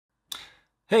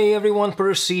Hey everyone,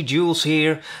 Percy Jules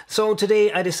here. So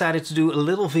today I decided to do a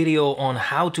little video on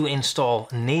how to install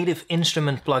native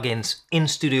instrument plugins in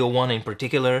Studio One in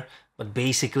particular, but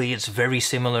basically it's very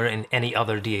similar in any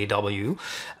other DAW.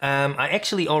 I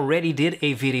actually already did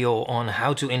a video on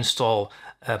how to install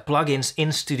plugins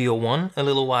in Studio One a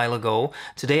little while ago.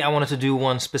 Today I wanted to do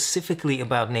one specifically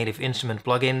about native instrument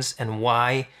plugins and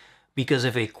why. Because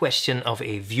of a question of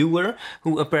a viewer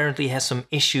who apparently has some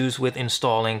issues with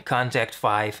installing Kontakt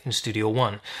 5 in Studio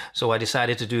One. So I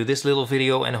decided to do this little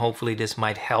video and hopefully this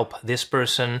might help this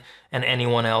person and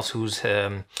anyone else who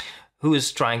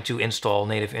is trying to install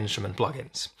native instrument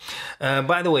plugins.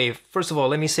 By the way, first of all,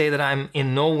 let me say that I'm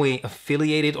in no way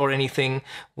affiliated or anything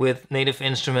with Native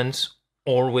Instruments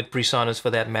or with PreSonus for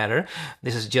that matter.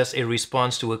 This is just a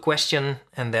response to a question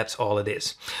and that's all it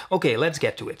is. Okay, let's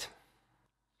get to it.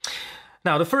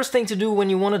 Now, the first thing to do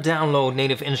when you want to download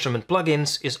Native Instrument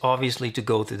plugins is obviously to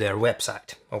go to their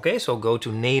website. Okay, so go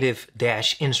to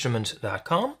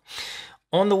native-instrument.com.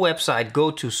 On the website, go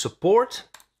to support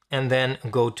and then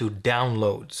go to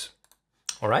downloads.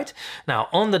 All right. Now,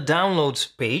 on the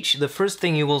downloads page, the first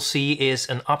thing you will see is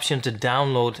an option to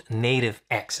download Native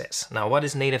Access. Now, what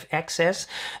is Native Access?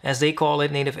 As they call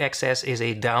it, Native Access is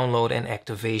a download and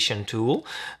activation tool.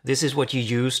 This is what you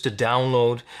use to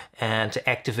download and to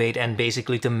activate and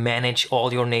basically to manage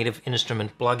all your Native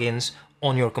Instrument plugins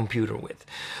on your computer with.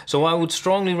 So I would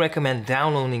strongly recommend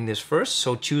downloading this first.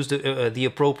 So choose the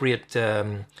appropriate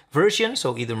version,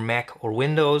 so either Mac or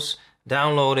Windows,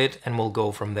 download it, and we'll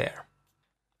go from there.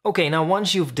 Okay, now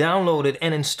once you've downloaded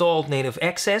and installed Native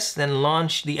Access, then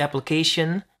launch the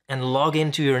application and log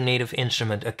into your Native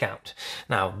Instrument account.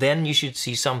 Now, then you should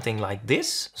see something like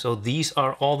this. So these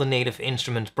are all the Native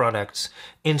Instrument products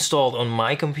installed on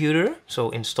my computer.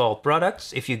 So install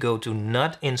products. If you go to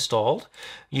not installed,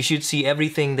 you should see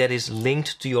everything that is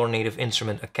linked to your Native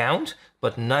Instrument account,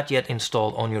 but not yet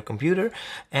installed on your computer,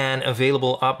 and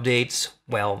available updates.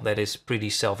 Well, that is pretty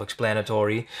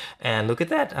self-explanatory. And look at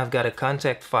that, I've got a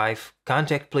Kontakt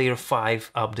Player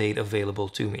 5 update available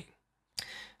to me.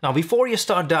 Now, before you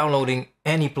start downloading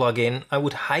any plugin, I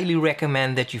would highly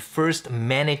recommend that you first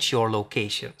manage your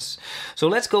locations. So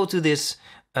let's go to this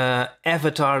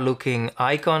avatar looking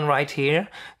icon right here.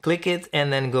 Click it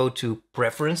and then go to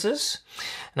Preferences.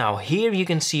 Now here you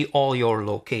can see all your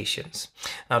locations.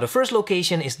 Now the first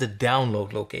location is the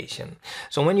download location.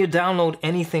 So when you download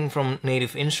anything from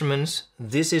Native Instruments,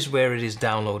 this is where it is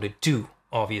downloaded to,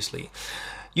 obviously.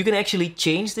 You can actually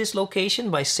change this location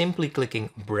by simply clicking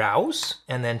Browse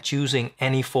and then choosing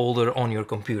any folder on your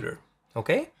computer.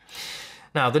 Okay?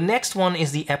 Now, the next one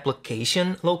is the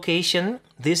application location.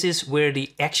 This is where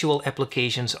the actual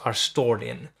applications are stored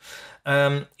in.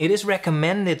 It is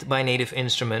recommended by Native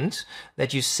Instruments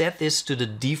that you set this to the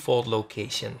default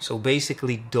location. So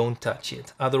basically don't touch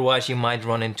it. Otherwise you might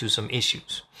run into some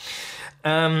issues.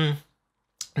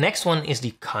 Next one is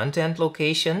the content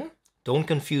location. Don't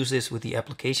confuse this with the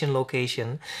application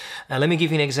location. Let me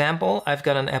give you an example. I've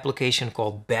got an application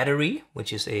called Battery,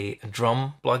 which is a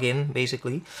drum plugin,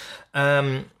 basically.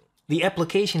 The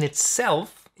application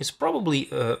itself is probably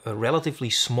a relatively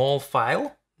small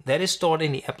file that is stored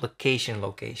in the application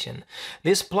location.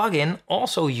 This plugin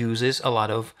also uses a lot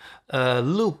of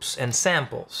loops and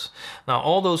samples. Now,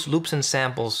 all those loops and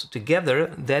samples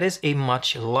together, that is a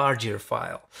much larger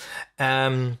file.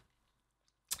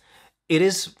 It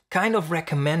is kind of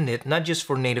recommended, not just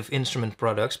for Native Instrument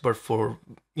products, but for,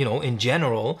 in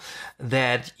general,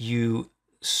 that you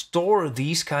store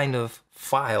these kind of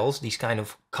files, these kind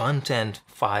of content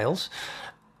files,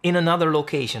 in another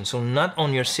location. So not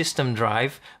on your system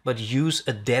drive, but use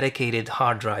a dedicated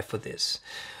hard drive for this.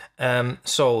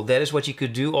 So that is what you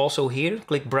could do also here.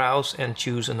 Click Browse and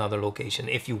choose another location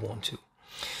if you want to.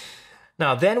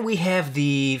 Now then we have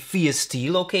the VST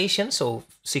location, so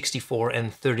 64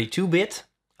 and 32-bit.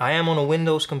 I am on a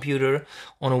Windows computer.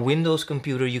 On a Windows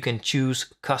computer you can choose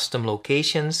custom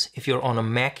locations. If you're on a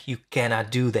Mac you cannot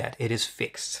do that, it is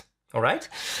fixed. All right.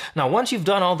 Now once you've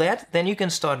done all that, then you can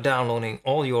start downloading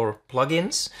all your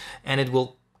plugins and it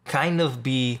will kind of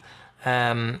be,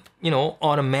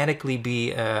 automatically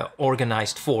be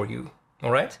organized for you.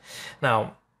 All right.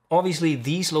 Now, obviously,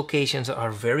 these locations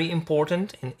are very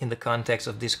important in the context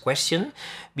of this question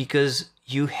because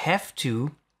you have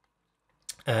to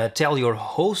tell your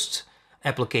host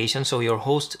application, so your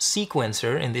host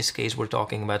sequencer, in this case we're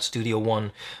talking about Studio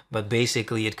One, but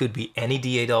basically it could be any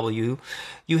DAW,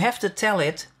 you have to tell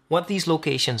it what these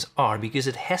locations are because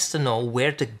it has to know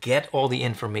where to get all the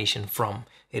information from.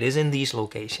 It is in these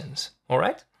locations, all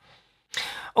right?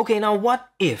 Okay, now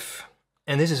what if,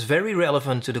 and this is very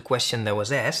relevant to the question that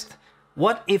was asked,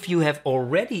 What if you have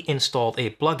already installed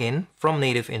a plugin from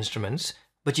Native Instruments,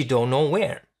 but you don't know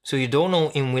where? So you don't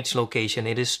know in which location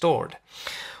it is stored.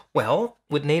 Well,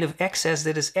 with Native Access,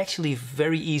 that is actually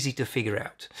very easy to figure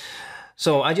out.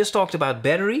 So I just talked about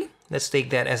Battery. Let's take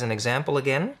that as an example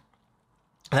again.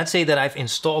 Let's say that I've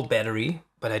installed Battery,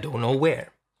 but I don't know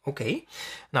where. Okay,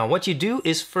 now what you do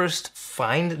is first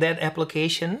find that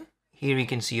application. Here you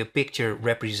can see a picture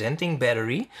representing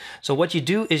Battery. So what you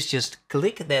do is just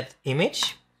click that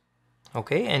image.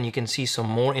 Okay, and you can see some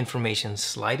more information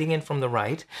sliding in from the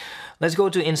right. Let's go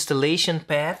to installation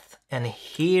path, and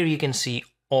here you can see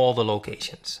all the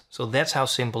locations. So that's how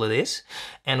simple it is.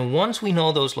 And once we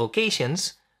know those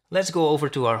locations, let's go over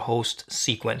to our host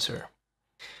sequencer.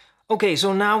 Okay,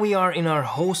 so now we are in our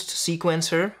host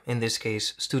sequencer, in this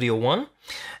case Studio One,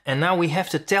 and now we have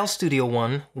to tell Studio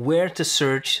One where to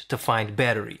search to find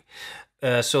Battery,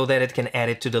 so that it can add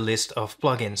it to the list of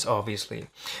plugins, obviously.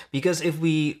 Because if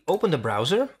we open the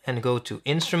browser and go to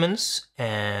Instruments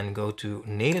and go to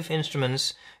Native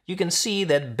Instruments, you can see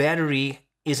that Battery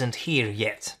isn't here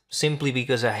yet, simply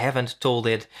because I haven't told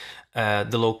it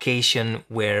the location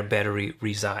where Battery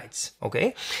resides.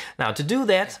 Okay, now to do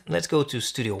that, let's go to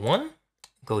Studio One,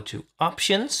 go to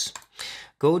Options,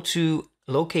 go to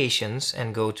Locations,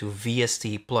 and go to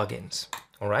VST Plugins.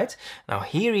 All right, now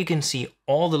here you can see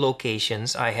all the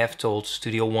locations I have told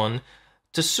Studio One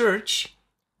to search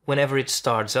whenever it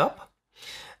starts up.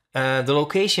 The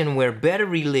location where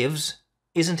Battery lives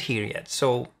isn't here yet,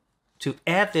 so to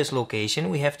add this location,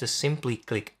 we have to simply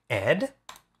click Add.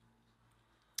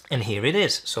 And here it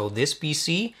is. So this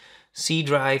PC, C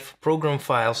drive, program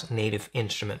files, Native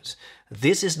Instruments.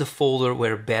 This is the folder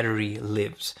where Battery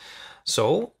lives.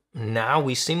 So now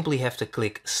we simply have to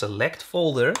click Select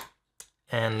Folder.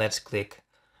 And let's click,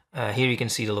 here you can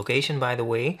see the location, by the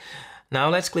way. Now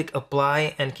let's click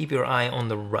Apply and keep your eye on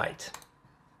the right.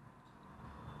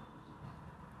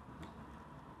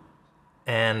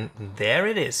 And there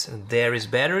it is. There is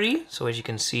Battery. So as you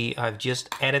can see, I've just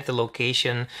added the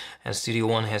location and Studio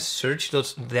One has searched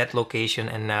that location,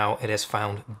 and now it has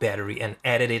found Battery and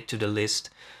added it to the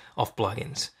list of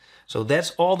plugins. So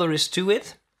that's all there is to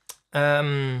it.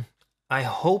 I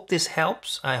hope this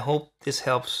helps. I hope this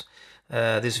helps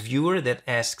this viewer that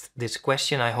asked this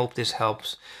question. I hope this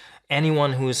helps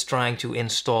anyone who is trying to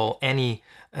install any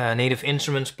Native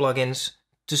Instruments plugins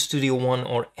to Studio One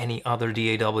or any other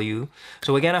DAW.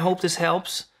 So again, I hope this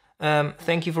helps.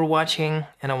 Thank you for watching,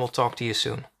 and I will talk to you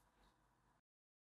soon.